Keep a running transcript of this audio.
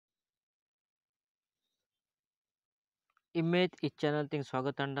Image is channel thing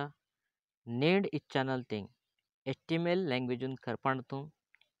swagatanda. Need is channel thing. HTML language karpantum.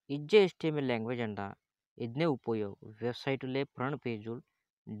 Ijje HTML language anda. ಇದನ್ನೇ ಉಪಯೋಗ ವೆಬ್ಸೈಟುಲೆ front page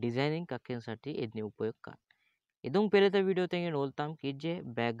designing काकेंसाठी ಇದನ್ನೇ उपयोग का इदून पहिले तर व्हिडिओ तेंगे नोलताम की जे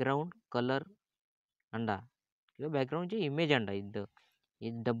बॅकग्राऊंड कलर अंडा किंवा बॅकग्राऊंड जे इमेज अंडा इद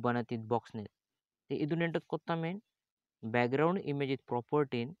डब्बाना तिद बॉक्सने ते इदून एंटत कोत्ता मेन बॅकग्राऊंड इमेज इद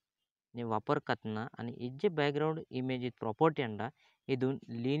प्रॉपर्टी ने वापर करतना आणि इद जे बॅकग्राऊंड इमेज इद प्रॉपर्टी अंडा इदून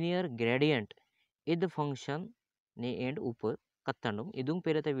लिनियर ग्रेडियंट इद फंक्शन ने एंड उपयोग कत्तांडू इदून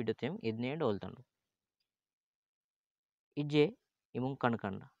पहिले तर व्हिडिओ तेम इदने एंड ओलतांडू इजे इमुंग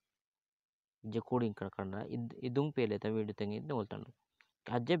कणकंड जे कोडिंग कणकंड इदुंग पेले ता वीडियो तेंगे इदने ओलतांडू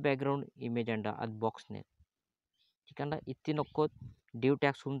अज्जे बैकग्राउंड इमेज अंडा अद बॉक्स ने चिकंडा इत्ती नक्को div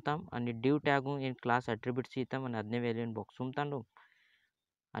tag सुमताम आणि div tag in class attributes सीताम आणि अदने value इन बॉक्स सुमतांडू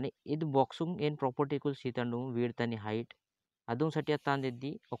आणि इद बॉक्सुंग इन प्रॉपर्टी कुल सीतांडू width आणि height अदुंग साठी आता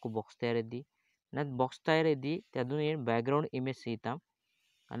अंदेद्दी ओको बॉक्स तयार एद्दी नद बॉक्स तयार एद्दी त्यादून इन बैकग्राउंड इमेज सीताम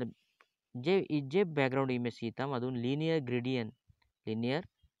आणि जे बैकग्राउंड इमेज सीताम अदून linear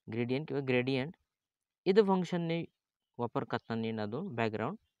gradient किंवा gradient इद फंक्शन ने वापर करताना अदून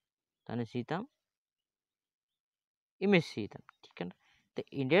बैकग्राउंड ताने सीताम इमेज सीताम ठीक है तो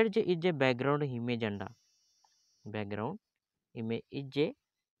इंडिया जे इजे बैकग्राउंड इमेज अंडा बैकग्राउंड इमेज इजे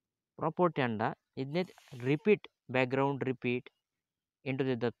प्रॉपर्टी अंडा इदने रिपीट बैकग्राउंड रिपीट इंटू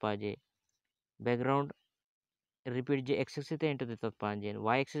देतात पाहिजे बैकग्राउंड रिपीट जे एक्स एक्सिस इंटू देतात पाहिजे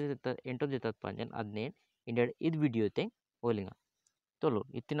वाय एक्सिस इंटू देतात पाहिजे अदने इंडिया इद वीडियो ते ओलिंगा तोलो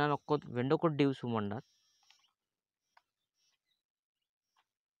इतना नक्को वेंडो को डिव सुमंडा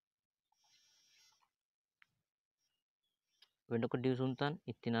वेंडो को डिव सुमतान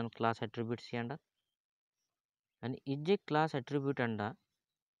इतना क्लास एट्रिब्यूट्स अंडा आणि इजे क्लास एट्रिब्यूट अंडा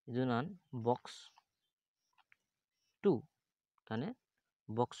इदुनान बॉक्स 2 ताने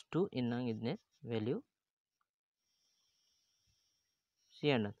बॉक्स 2 इन्नांग इदने वैल्यू सी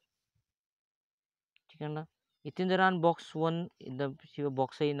अंडा ठीक है इतिन जरान बॉक्स 1 इद शिव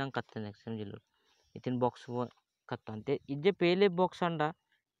बॉक्स इन्नांग कत्तने समझिलो इतिन बॉक्स 1 कत्तान ते इजे पहले बॉक्स अंडा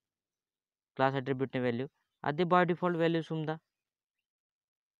क्लास एट्रिब्यूट ने वैल्यू अदे बाय डिफॉल्ट वैल्यू सुमदा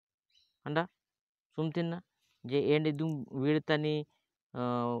अंडा सुमतिन जे एंड इदुंग width आणि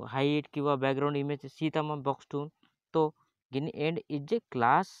हाईट किंवा बॅकग्राऊंड इमेज सीतामा बॉक्स टून तो गिनी एंड इजे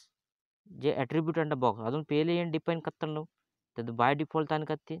क्लास जे एट्रिब्यूट अंडा बॉक्स अदून पहले एंड डिफाइन कत्तंडू तद बाय डिफॉल्ट तान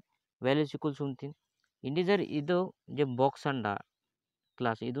कत्ती वैल्यू सिकुल सुमतिन इंडी जर इदो जे बॉक्स अंडा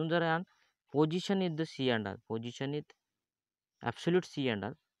क्लास इदून जर आन पोजीशन इद सी अंडा पोजीशन इद अब्सोल्यूट सी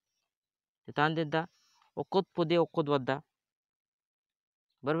अंडा तान देद्दा ಒಕ್ಕೊದ್ ಪೊದೆ ಒಕ್ಕೊದ್ ವದ್ದ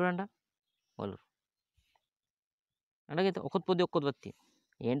बरोबर बोलो अंडा घेतो ಒಕ್ಕೊದ್ ಪೊದೆ ಒಕ್ಕೊದ್ वत्ती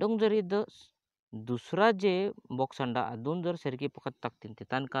एंडोंग जर इद दुसरा जे बॉक्स अंडा अदून जर सरकी पकत टाकतील ते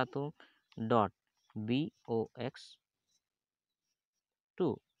तान का तो डॉट box 2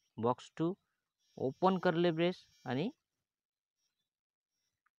 बॉक्स 2 ओपन करले ब्रेस आणि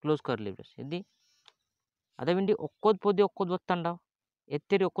क्लोज करले ब्रेस इदी आता विंडी ಒಕ್ಕೊದ್ ಪೊದೆ ಒಕ್ಕೊದ್ वत्तंडा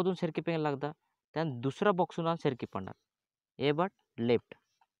ಎತ್ತೆರಿ ಒಕ್ಕೊदून सरकी पेंग लागदा त्यान दुसरा बॉक्स उना सरकी पंडा ए बट लेफ्ट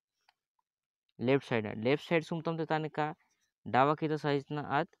साइड सुमतम ते ताने का डावा किता साइज ना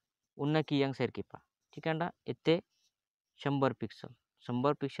आत उन्ना की यंग सरकी पा ठीक है इत्ते 100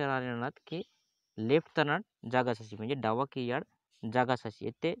 पिक्सल आलेनात की लेफ्ट तनात जागा साची म्हणजे डावा की याड जागा साची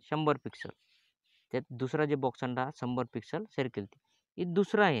इत्ते 100 पिक्सल त्यात दुसरा जे बॉक्स अंडा 100 पिक्सल सर्किल ती इ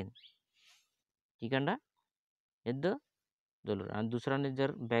दुसरा आहे ठीक है ಎದ್ದು ಜೊಲು आणि दुसराने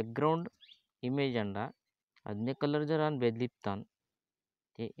जर बॅकग्राऊंड इमेज अंडा ಅದನ್ನೇ कलर जर आन बेदलिप्तान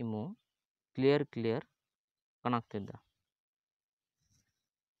ते इमो क्लियर कनाक्तिद्दा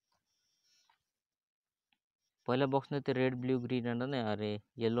पहिल्या बॉक्सने ते रेड ब्ल्यू ग्रीन अंडा नाही अरे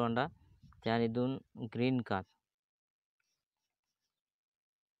येलो अंडा त्याने दोन ग्रीन का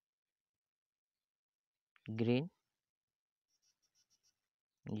ग्रीन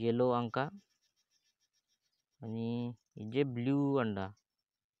येलो अंका आणि जे ब्ल्यू अंडा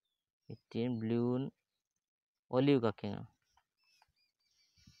इथे ब्ल्यू ऑलिव्ह काकेंगा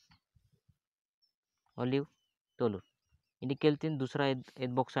ऑलिव्ह तोलू इंडी केलतीन दुसरा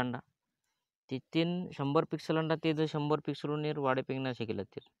एक बॉक्स अंडा तिथीन 100 पिक्सल अंडा ते 100 पिक्सल नीर वाडे पेंगना शिकला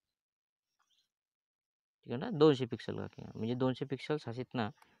ठीक है 200 पिक्सल काकेंगा म्हणजे 200 पिक्सल सासित ना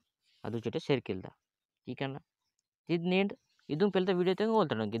ಅದು ಜೊತೆ ಸೇರ್ಕಿಲ್ದ ठीक है ಇದು ನೇಡ್ ಇದು ಪೆಲ್ತ ವಿಡಿಯೋ ತೆಂಗ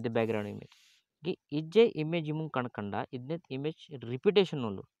ಹೋಲ್ತಾನ ಗಿದ್ದ ಬ್ಯಾಕ್ಗ್ರೌಂಡ್ ಇಮೇಜ್ ಗಿ ಇಜ್ಜೆ ಇಮೇಜ್ ಇಮುಂಗ್ ಕಣ್ಕಂಡ ಇದನ್ನೇ ಇಮೇಜ್ ರಿಪಿಟೇಷನ್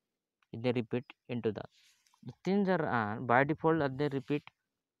ಉಲ್ಲು ಇದನ್ನೇ ರಿಪೀಟ್ ಇಂಟು ದ ಇತ್ತಿನ ಜರ ಬೈ ಡಿಫಾಲ್ಟ್ ಅದನ್ನೇ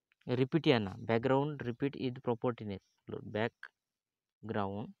ರಿಪೀಟ್ ಯಾನ ಬ್ಯಾಕ್ಗ್ರೌಂಡ್ ರಿಪೀಟ್ ಇದು ಪ್ರಾಪರ್ಟಿನೇ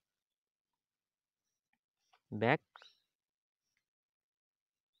back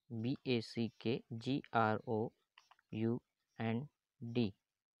background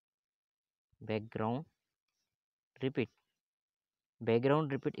background repeat.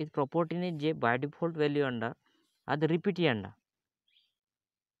 Background repeat is property ने जे by default value अंडा ಅದು repeat अंडा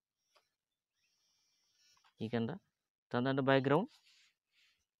ठीक अंडा तंदा background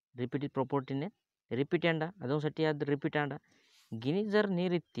repeat is property ने repeat अंडा ಅದೊಂದ್ಸತಿ ಅದು repeat अंडा गिनी जर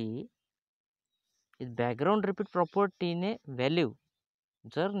ನೀರಿತ್ತಿ ಇದು background repeat property ने value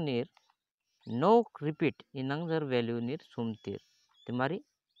जर ನೀರ್ no repeat इनंग जर value ನೀರ್ सुमतीर तुम्हारी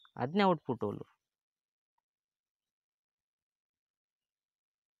ಅದನ್ನೇ output होलो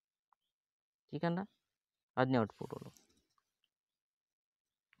ठीक है ना ಅದನ್ನೇ output होलो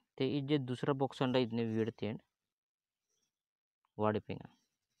ते इजे दुसरा बॉक्स अंडा इतने width एंड वाढपिंगा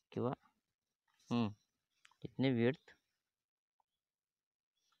किंवा इतने width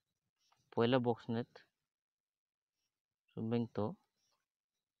पहिला बॉक्स नेत सुबिंग तो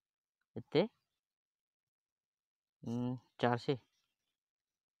इतने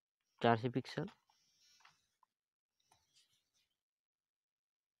 400 पिक्सल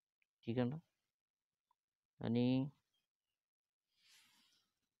ठीक है ना आणि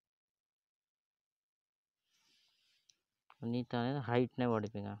त्याने हाईट नाही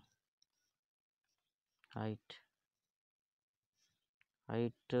वाढपिंगा हाईट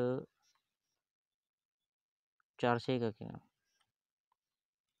 400 का क्या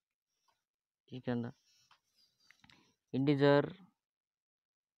ठीक है ना इंटीजर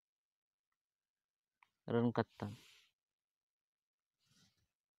रन करता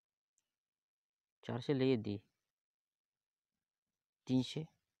 400 ले दी 300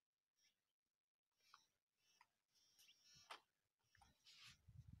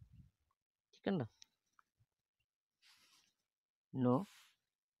 ठीक है ना नो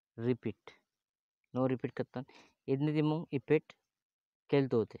रिपीट करता इतने मग इफेक्ट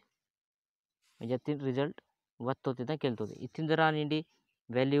केलतो होते म्हणजे यातील रिझल्ट वत्त होते ना केलतो होते इथून जर आणि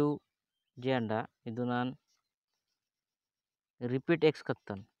व्हॅल्यू जे अंडा इथून रिपीट एक्स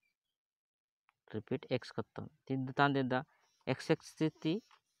करता तिंद तांदेदा एक्स ती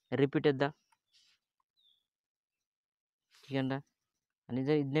रिपीट एद्दा ठीक अंडा आणि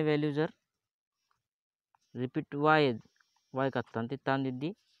जर इतने व्हॅल्यू जर रिपीट वाय करता ती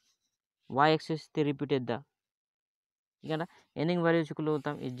तांदिद्दी वाय एक्सेस ते रिपीट एद्दा ठीक अंडा एनिंग व्हॅल्यू शिकलो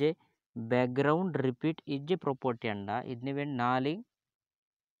होता इजे background repeat इजे प्रॉपर्टी अंडा इतने वेळ नाली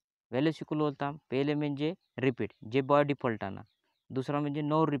व्हॅल्यू शिकलो होता पहिले म्हणजे रिपीट जे बाय डिफॉल्ट आना दुसरा म्हणजे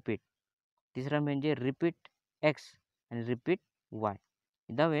नो रिपीट तिसरा म्हणजे रिपीट एक्स आणि रिपीट वाय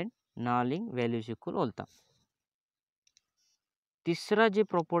इदा वेळ नालिंग व्हॅल्यू शिकलो होता तिसरा जे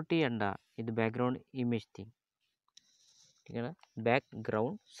प्रॉपर्टी अंडा ಇದು बैकग्राउंड इमेज थी ठीक है ना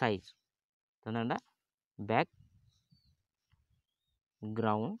background size तनंडा background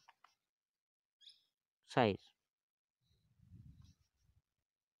size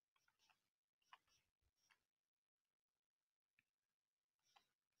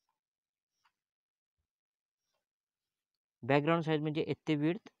background size म्हणजे इतने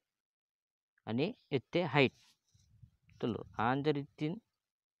विड्थ आणि इतने हाईट चलो आणि जर इतन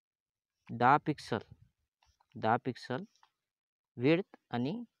 10 पिक्सल विड्थ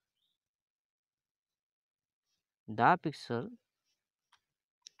आणि 10 पिक्सल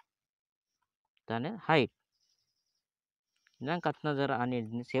त्याने हाईट ना कतना जर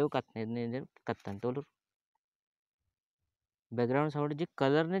आणि सेव कतना कत्ता तोलूर बैकग्राउंड साइड जे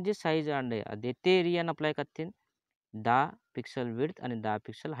कलर ने जे साइज अंडे अदेते एरिया अप्लाई करते 10 पिक्सल विड्थ आणि 10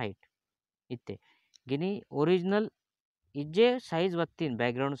 पिक्सल हाईट इतने guinea original इजे size वत्तीन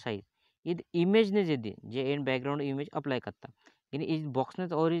background size इद इमेज ने जेदी जे एंड बैकग्राउंड इमेज अप्लाई करता गिनी इस बॉक्स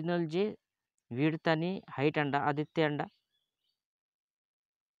ने ओरिजिनल जे विड्थ आणि हाईट अंडा आदित्य अंडा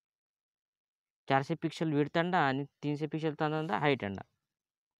 400 पिक्सल विड्थ अंडा आणि 300 पिक्सल अंडा हाईट अंडा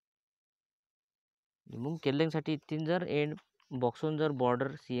मग केल्लेंसाठी तीन जर एंड बॉक्सोन जर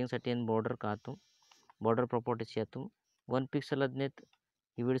बॉर्डर सीएंग साठी end border कातू border properties यातू 1 pixel अदनेत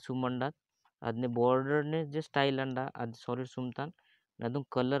इविड सुमंडात ಅದನ್ನೇ ಬಾರ್ಡರ್ನೇ ಜೆ ಸ್ಟೈಲ್ ಅಂಡ ಅದು ಸಾಲಿಡ್ ಸುಮ್ತಾನ್ ಅದು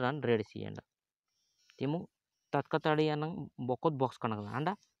ಕಲರ್ ಅನ್ ರೆಡ್ ಸಿ ಅಂಡ ತಿಮು ತತ್ಕತಾಡಿ ಅನಂಗ್ ಬೊಕೊತ್ ಬಾಕ್ಸ್ ಕಣಗ ಅಂಡ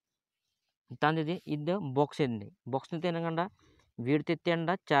ತಾಂದಿದೆ ಇದ್ದ ಬಾಕ್ಸ್ ಎಂದೆ ಬಾಕ್ಸ್ ನಿತೆ ಏನಂಡ ವಿಡ್ತ್ ಎತ್ತೆ ಅಂಡ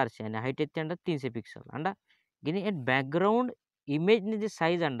 400 आणि हाईट एत्ते अंडा 300 पिक्सल अंडा गिनी एट बैकग्राउंड इमेज ने जे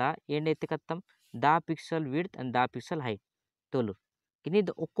साइज अंडा एंड एत्ते कत्तम 10 pixel width and 10 pixel height तोलू guinea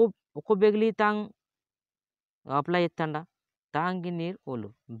ओको Begley Thang apply एत्ते अंडा तांग गिनीर ओलू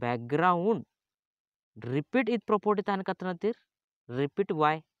बैकग्राउंड रिपीट इथ प्रॉपर्टी तान कत्तनतीर रिपीट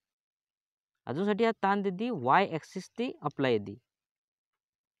वाय अजूनसाठी आ तान दिद्दी वाय एक्सिस ती अप्लाई दी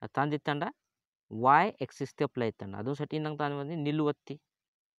तान दित्तंड वाय एक्सिस ती अप्लाई इत्तंड अजूनसाठी नंग तान निलुवत्ती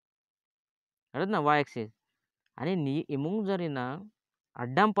ಅಡದ್ನ y axis आणि नी इमुंग जरी ना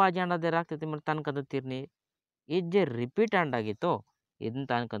अड्डम पाज अंडा दे राखते मग तान कदतीर नी इज जे रिपीट अंडा गितो ಇದನ್ನ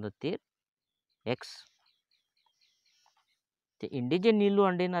ತಾನು ಕದತ್ತೀರ್ ಎಕ್ಸ್ ಇಂಡಿಜೆ ನೀಲು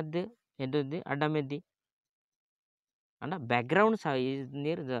ಅಂಡೇನ ಅದ್ದೆ ಎಂದದ್ದಿ ಅಡ್ಡಮೆದ್ದಿ ಅಂಡ बॅकग्राऊंड साईज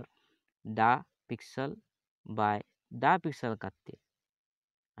नीर जर 10 पिक्सल बाय 10 पिक्सल कात्तीर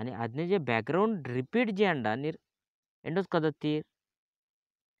आणि आदने जे बॅकग्राऊंड रिपीट जे अंडा नीर ಎಂಡೋಸ್ ಕದತ್ತೀರ್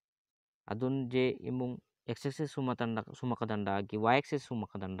अजून जे इमुंग एक्स एक्सेस सुमकदंडा की वाय एक्सेस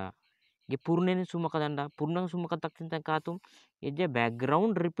सुमकदंडा गे पूर्णेने सुमकदंडा पूर्ण सुमक तक्किंತ कातुम इजे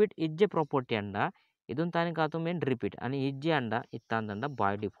बॅकग्राऊंड रिपीट इजे प्रॉपर्टी अंडा ಇದನ್ನ ತಾನೇ ಕಾತುಮ್ ಏನು ರಿಪೀಟ್ आणि इजे अंडा इत्तांदंडा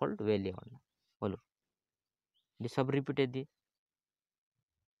बाय डिफॉल्ट व्हॅल्यू अंडा बोलो जे सब रिपीट एदी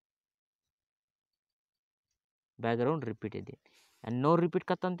बॅकग्राऊंड रिपीट एदी आणि नो रिपीट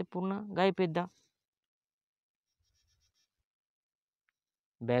कत्तंते पूर्ण गायब एद्दा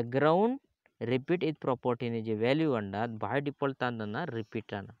बॅकग्राऊंड रिपीट इथ प्रॉपर्टीने जे व्हॅल्यू अंडा बाय डिफॉल्ट तांदना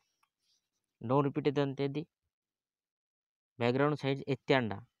रिपीट अंडा नो रिपीट ಇದಂತೆದಿ ಬ್ಯಾಕ್ಗ್ರೌಂಡ್ ಸೈಜ್ ಎತ್ತೆ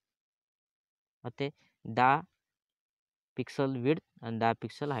ಅಂಡ ಮತ್ತೆ 10 pixel width and 10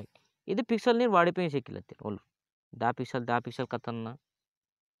 pixel height ಇದು पिक्सल ನೀರು ವಾಡಿಪೇ ಸಿಕ್ಕಿಲತ್ತೆ ಓಲ್ 10 पिक्सल ಕತನ್ನ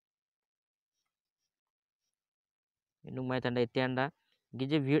ಇನ್ನು ಮಾಹಿತಿ ಅಂಡ ಎತ್ತೆ ಅಂಡ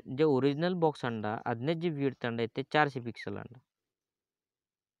ಗಿಜೆ जे ओरिजिनल बॉक्स अंडा ಅದನ್ನೇ जे विड्थ अंडा ಎತ್ತೆ 400 पिक्सल अंडा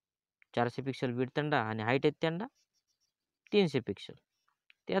 400 पिक्सल विड्थ अंडा आणि हाइट एತ್ತೆ अंडा 300 पिक्सल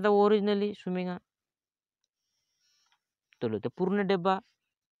ते आता ओरिजिनली स्विमिंग तोलो ते पूर्ण डब्बा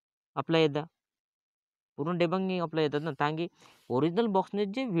अप्लाय येदा पूर्ण डेबंग अप्लाय येतात ना तांगी ओरिजिनल बॉक्सने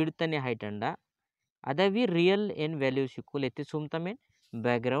जे विड्थ आणि हाइट अंडा अदावी रियल एन व्हॅल्यू शिकवले ते सुमता मेन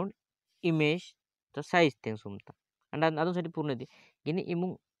बॅकग्राऊंड इमेज तर साईज ते सुमता अंडा अजूनसाठी पूर्ण ते गिनी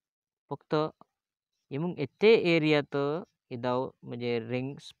इमुंग फक्त इमुंग एते एरियात इदाव म्हणजे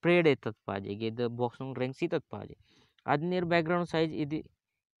रिंग स्प्रेड येतात पाहिजे गे द बॉक्स रिंग सीतात पाहिजे आज नियर बॅकग्राऊंड साईज इदी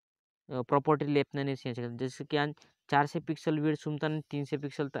प्रॉपर्टी लेपने जैसे की 400 pixel width Sumta 300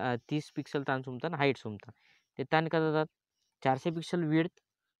 pixel 30 pixel तान सुमता हाइट सुमता ते तान करतात 400 पिक्सल विड्थ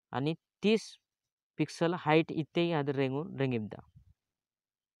आणि 30 पिक्सल हाइट इथे ಅದು ರೆಂಗಿದ್ದ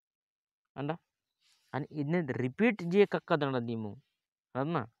ಅಂಡ आणि ಇದನ್ನ ರಿಪೀಟ್ जे ಕಕ್ಕದಣ್ಣ ನೀವು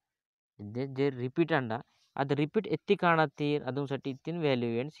ಅದನ್ನ इदे जे रिपीट अंडा ಅದು रिपीट ಎತ್ತಿ ಕಾಣತ್ತೀರ್ ಅದೊಂದ್ಸತಿ ಇತ್ತಿನ ವ್ಯಾಲ್ಯೂ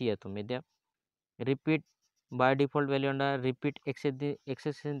ಏನು ಸಿಯ तुम्ही रिपीट बाय डिफॉल्ट व्हॅल्यू अंडा रिपीट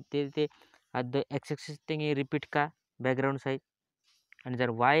एक्सेस ते अद एक्स एक्सेस ते रिपीट का बॅकग्राऊंड साईज आणि जर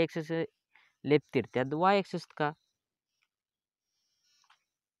वाय एक्सेस लेपतीर त्यात वाय एक्सेस का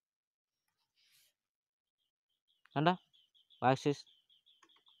अंडा वाय एक्सेस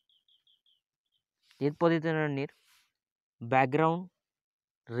इद पद्धतीने नीर बॅकग्राऊंड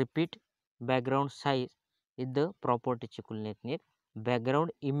रिपीट बॅकग्राऊंड साईज इद प्रॉपर्टी चिकुलनेत नीर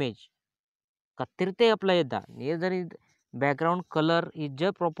बॅकग्राऊंड इमेज कत्तिरते अप्लाय येदा नीर जरी बॅकग्राऊंड कलर इज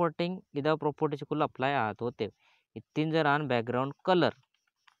प्रॉपर्टिंग इदा प्रॉपर्टी चिकुल अप्लाय आहात होते इत्तीन जर आन background colour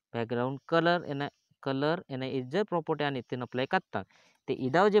Anna is property आणि इत्तीन अप्लाय करतात ते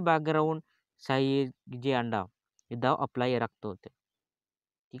इदाव जे बॅकग्राऊंड साईज जे अंडा इदाव अप्लाय रखते होते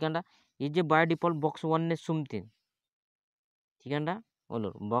ठीक अंडा इजे बाय डिफॉल्ट बॉक्स 1 ने सुमतीन ठीक अंडा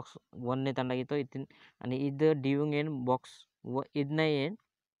ओलोर बॉक्स 1 ने तंडा गितो इत्तीन आणि इद डिविंग एन बॉक्स व इदना एन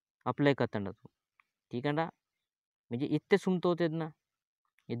अप्लाय करतांडा तो ठीक अंडा म्हणजे इत्ते सुमतो होते ना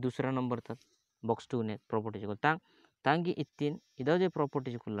ये दुसरा नंबर तर बॉक्स 2 ने प्रॉपर्टी चिकुल तांगी इत्तीन इदाव जे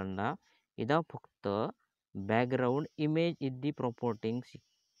प्रॉपर्टी चिकुलंडा इदाव फक्त बॅकग्राऊंड इमेज इद्दी प्रॉपर्टिंग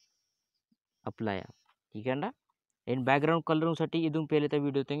अप्लाय ठीक अंडा एन बॅकग्राऊंड कलर साठी इदून पहिले तर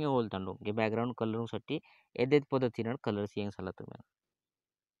व्हिडिओ तेंगे होलतांडो गे बॅकग्राऊंड कलर साठी एदेत पद्धतीने कलर सियंग साला तुम्ही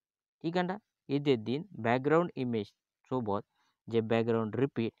ठीक अंडा इदे दिन बॅकग्राऊंड इमेज सोबत जे बॅकग्राऊंड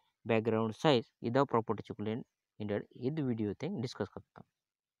रिपीट बॅकग्राऊंड साईज इदा प्रॉपर्टी चिकुलेन इंडर इद व्हिडिओ ते डिस्कस करता